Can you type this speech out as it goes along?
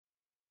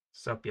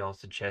Sup, y'all? It's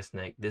the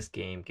Chestnut. This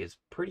game gets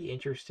pretty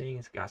interesting.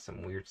 It's got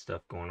some weird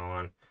stuff going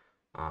on.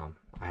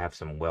 I have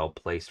some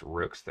well-placed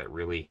rooks that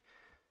really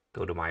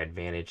go to my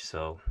advantage.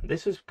 So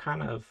this is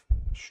kind of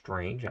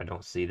strange. I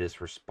don't see this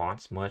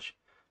response much.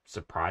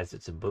 Surprised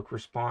it's a book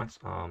response.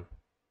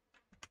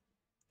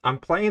 I'm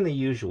playing the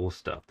usual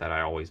stuff that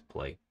I always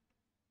play,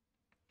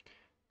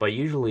 but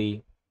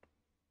usually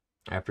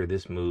after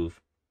this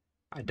move,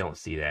 I don't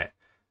see that.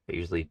 I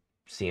usually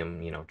see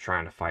him,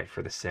 trying to fight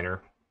for the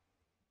center.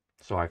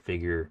 So I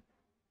figure,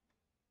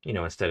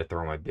 instead of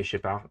throwing my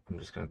bishop out, I'm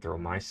just going to throw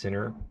my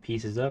center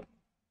pieces up.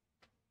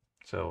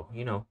 So,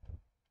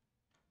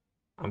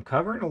 I'm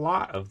covering a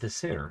lot of the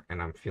center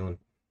and I'm feeling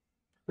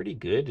pretty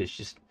good.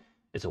 It's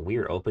a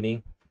weird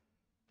opening.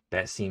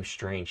 That seems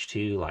strange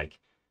too. Like,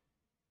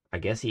 I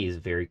guess he is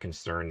very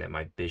concerned that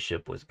my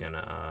bishop was going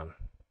to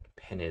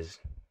pin his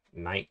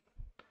knight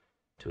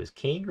to his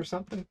king or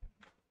something.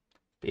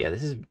 But yeah,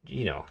 this is,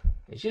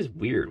 it's just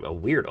weird, a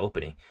weird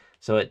opening.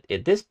 So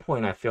at this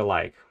point,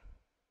 I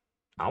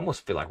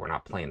almost feel like we're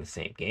not playing the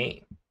same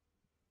game.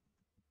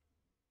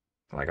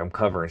 Like I'm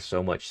covering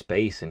so much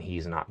space and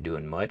he's not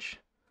doing much.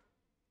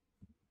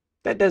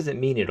 That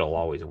doesn't mean it'll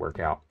always work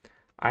out.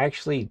 I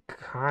actually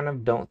kind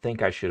of don't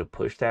think I should have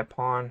pushed that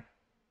pawn.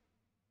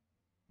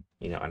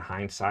 In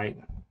hindsight,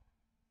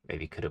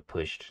 maybe could have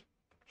pushed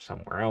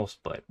somewhere else,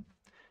 but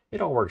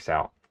it all works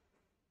out.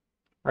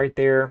 Right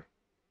there,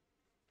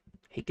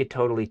 he could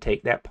totally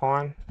take that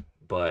pawn,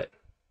 but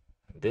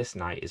this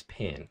knight is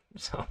pinned.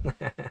 So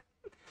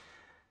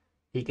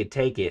he could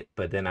take it,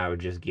 but then I would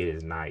just get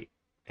his knight,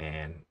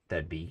 and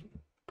that'd be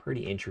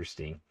pretty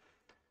interesting.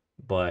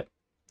 But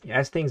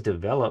as things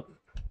develop,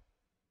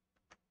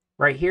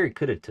 right here, he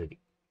could have took it.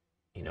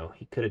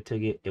 He could have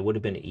took it. It would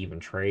have been an even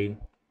trade.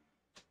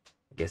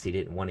 I guess he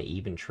didn't want to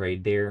even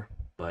trade there,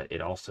 but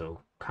it also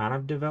kind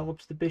of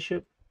develops the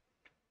bishop.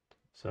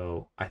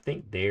 So I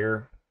think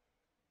there,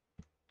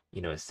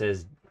 it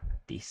says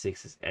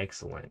d6 is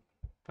excellent,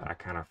 but I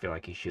kind of feel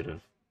like he should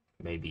have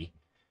maybe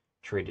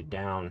traded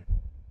down.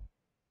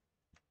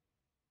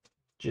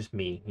 Just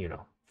me,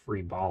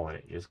 free balling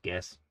it, just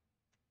guess.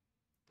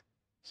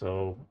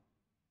 So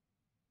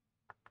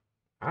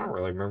I don't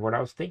really remember what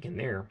I was thinking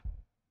there,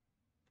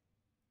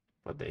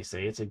 but they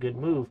say it's a good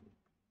move.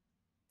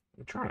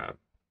 I'm trying to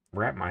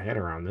wrap my head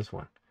around this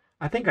one.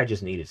 I think I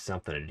just needed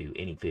something to do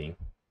anything,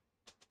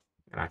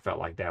 and I felt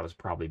like that was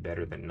probably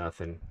better than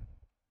nothing.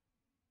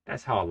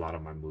 That's how a lot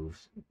of my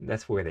moves,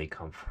 that's where they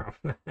come from.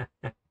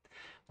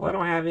 Well, I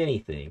don't have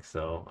anything,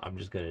 so I'm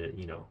just gonna,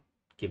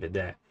 give it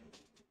that.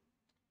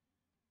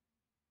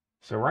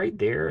 So right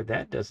there,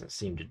 that doesn't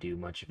seem to do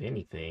much of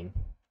anything.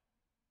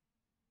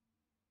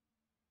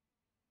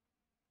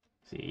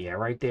 See, yeah,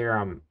 right there,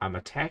 I'm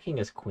attacking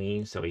his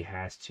queen, so he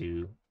has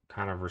to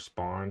kind of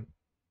respond.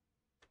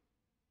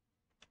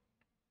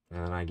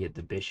 And then I get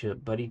the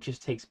bishop, but he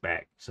just takes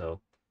back. So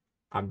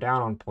I'm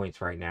down on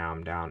points right now.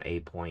 I'm down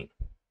a point.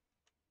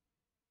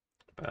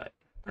 But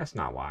that's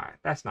not why.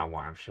 That's not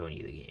why I'm showing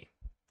you the game.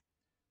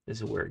 This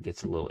is where it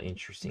gets a little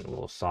interesting, a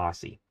little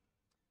saucy.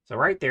 So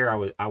right there,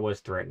 I was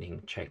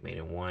threatening checkmate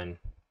in one.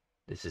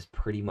 This is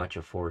pretty much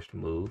a forced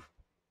move.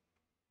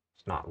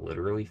 It's not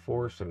literally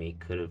forced. I mean, he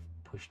could have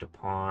pushed a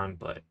pawn,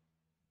 but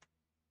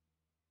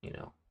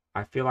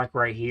I feel like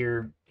right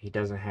here he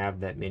doesn't have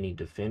that many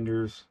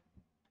defenders.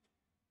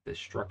 The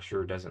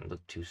structure doesn't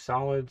look too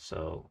solid,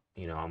 so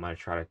I'm gonna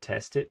try to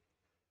test it.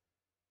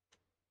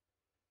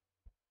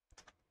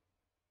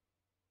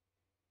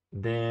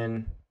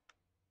 Then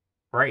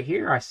right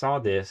here I saw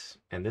this,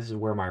 and this is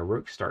where my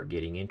rooks start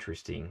getting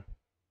interesting.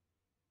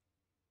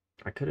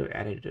 I could have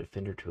added a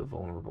defender to a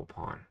vulnerable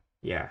pawn.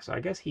 Yeah, so I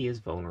guess he is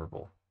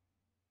vulnerable.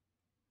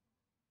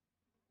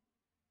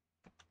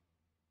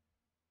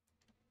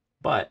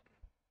 But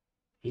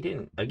he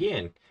didn't.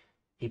 Again,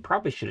 he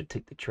probably should have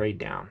took the trade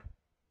down.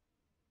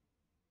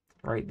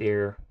 Right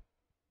there.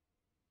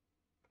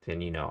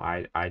 Then,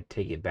 I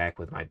take it back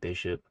with my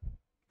bishop.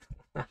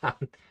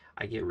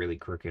 I get really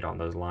crooked on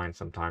those lines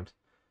sometimes.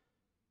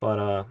 But,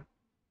 let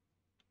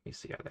me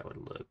see how that would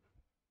look.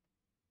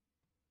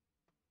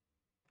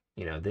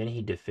 Then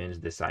he defends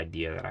this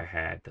idea that I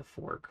had, the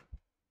fork.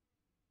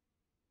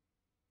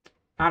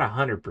 Not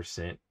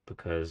 100%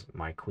 because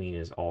my queen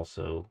is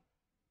also,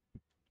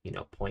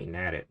 pointing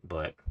at it.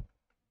 But,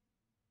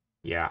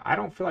 yeah, I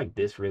don't feel like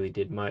this really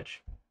did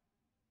much.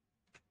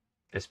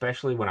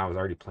 Especially when I was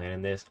already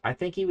planning this. I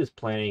think he was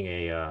planning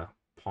a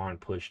pawn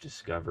push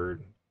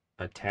discovered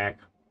attack.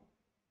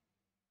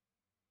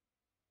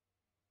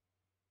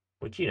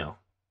 Which,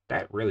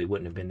 that really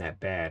wouldn't have been that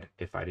bad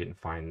if I didn't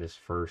find this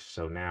first.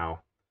 So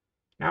now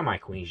my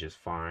queen's just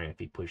fine. If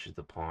he pushes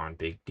the pawn,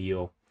 big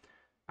deal.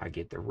 I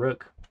get the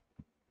rook.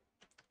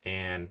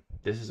 And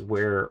this is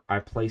where I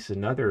place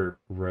another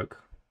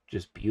rook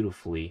just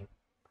beautifully.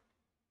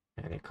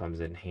 And it comes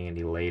in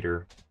handy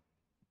later.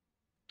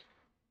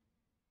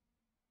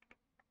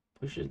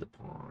 Pushes the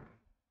pawn.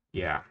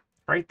 Yeah,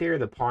 right there,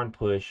 the pawn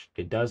push.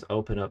 It does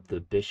open up the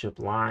bishop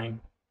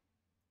line.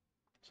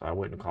 So I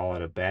wouldn't call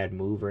it a bad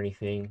move or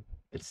anything.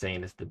 It's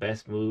saying it's the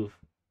best move.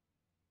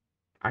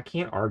 I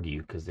can't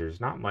argue because there's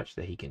not much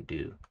that he can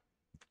do.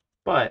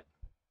 But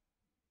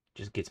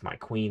just gets my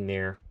queen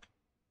there.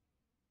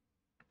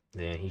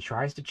 Then he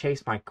tries to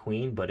chase my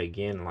queen, but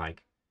again,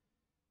 like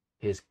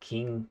his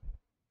king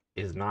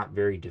is not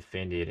very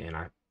defended, and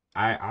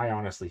I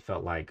honestly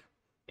felt like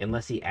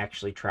unless he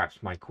actually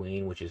traps my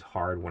queen, which is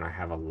hard when I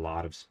have a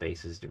lot of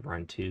spaces to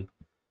run to,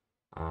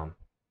 um,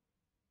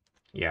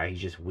 yeah,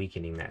 he's just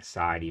weakening that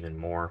side even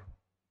more.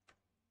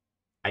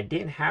 I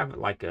didn't have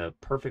like a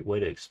perfect way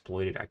to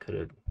exploit it. I could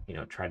have,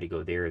 tried to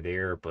go there or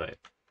there, but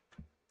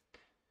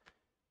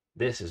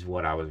this is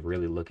what I was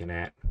really looking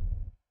at.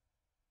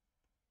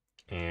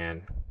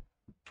 And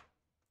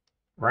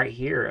right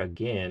here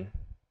again,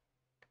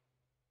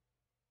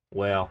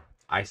 well,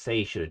 I say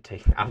he should have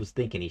taken. I was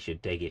thinking he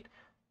should take it,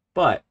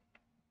 but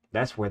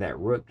that's where that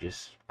rook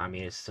just. I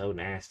mean, it's so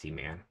nasty,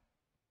 man.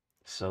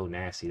 So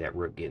nasty that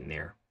rook getting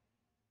there.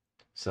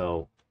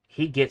 So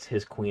he gets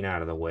his queen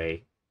out of the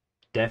way.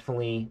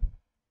 Definitely,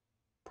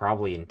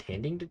 probably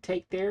intending to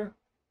take there.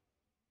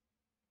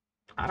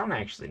 I don't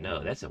actually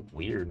know. That's a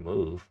weird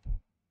move.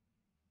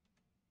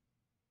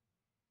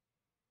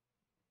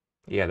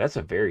 Yeah, that's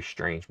a very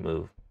strange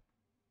move.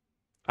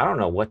 I don't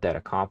know what that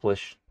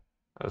accomplished.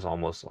 I was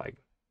almost like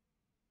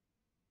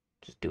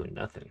just doing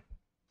nothing.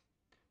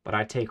 But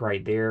I take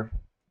right there,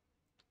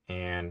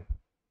 and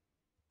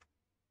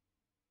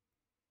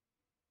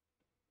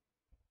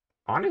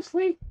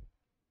honestly,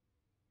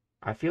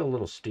 I feel a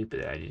little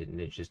stupid that I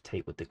didn't just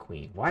take with the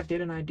queen. Why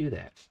didn't I do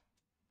that?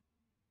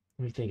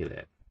 Let me think of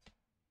that.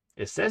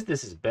 It says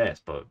this is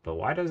best, but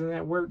why doesn't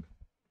that work?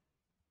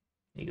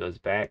 He goes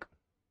back.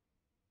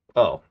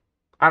 Oh,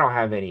 I don't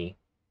have any.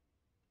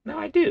 No,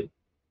 I do.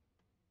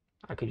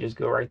 I could just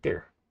go right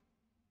there.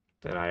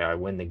 Then I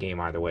win the game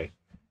either way.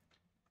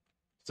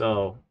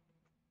 So,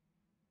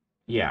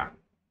 yeah,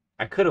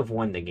 I could have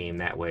won the game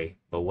that way,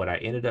 but what I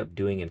ended up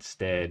doing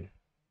instead,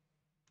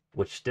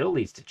 which still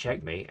leads to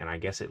checkmate, and I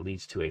guess it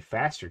leads to a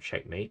faster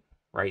checkmate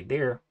right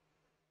there.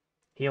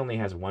 He only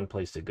has one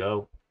place to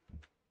go.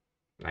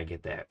 I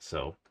get that.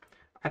 So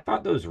I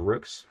thought those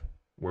rooks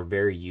were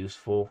very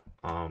useful.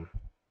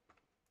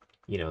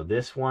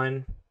 This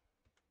one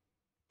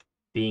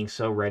being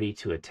so ready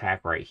to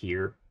attack right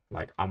here,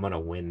 like I'm gonna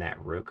win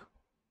that rook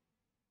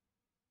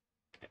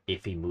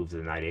if he moves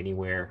the knight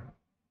anywhere.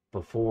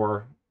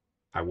 Before,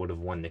 I would have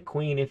won the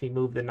queen if he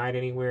moved the knight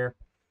anywhere.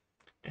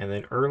 And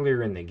then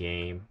earlier in the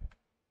game,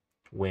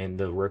 when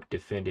the rook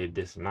defended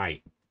this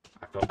knight,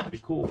 I felt pretty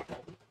cool.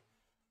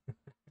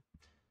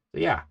 So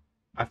yeah,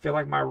 I feel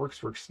like my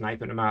rooks were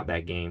sniping him out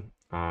that game.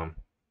 I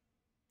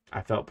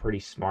felt pretty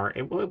smart.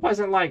 It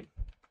wasn't like,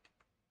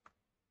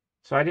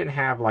 so I didn't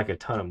have like a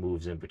ton of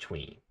moves in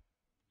between.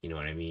 You know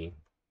what I mean?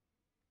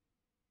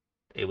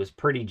 It was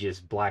pretty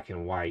just black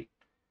and white.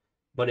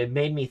 But it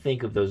made me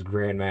think of those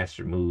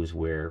grandmaster moves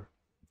where,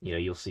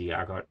 you'll see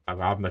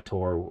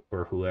Agamator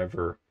or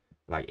whoever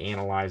like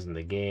analyzing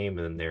the game,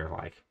 and they're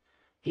like,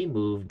 he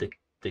moved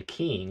the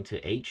king to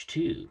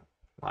h2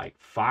 like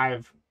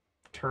 5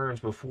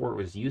 turns before it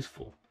was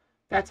useful.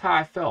 That's how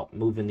I felt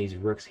moving these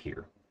rooks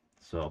here.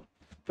 So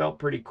felt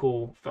pretty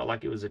cool. Felt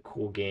like it was a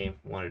cool game.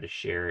 Wanted to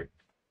share it.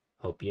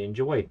 Hope you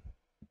enjoyed.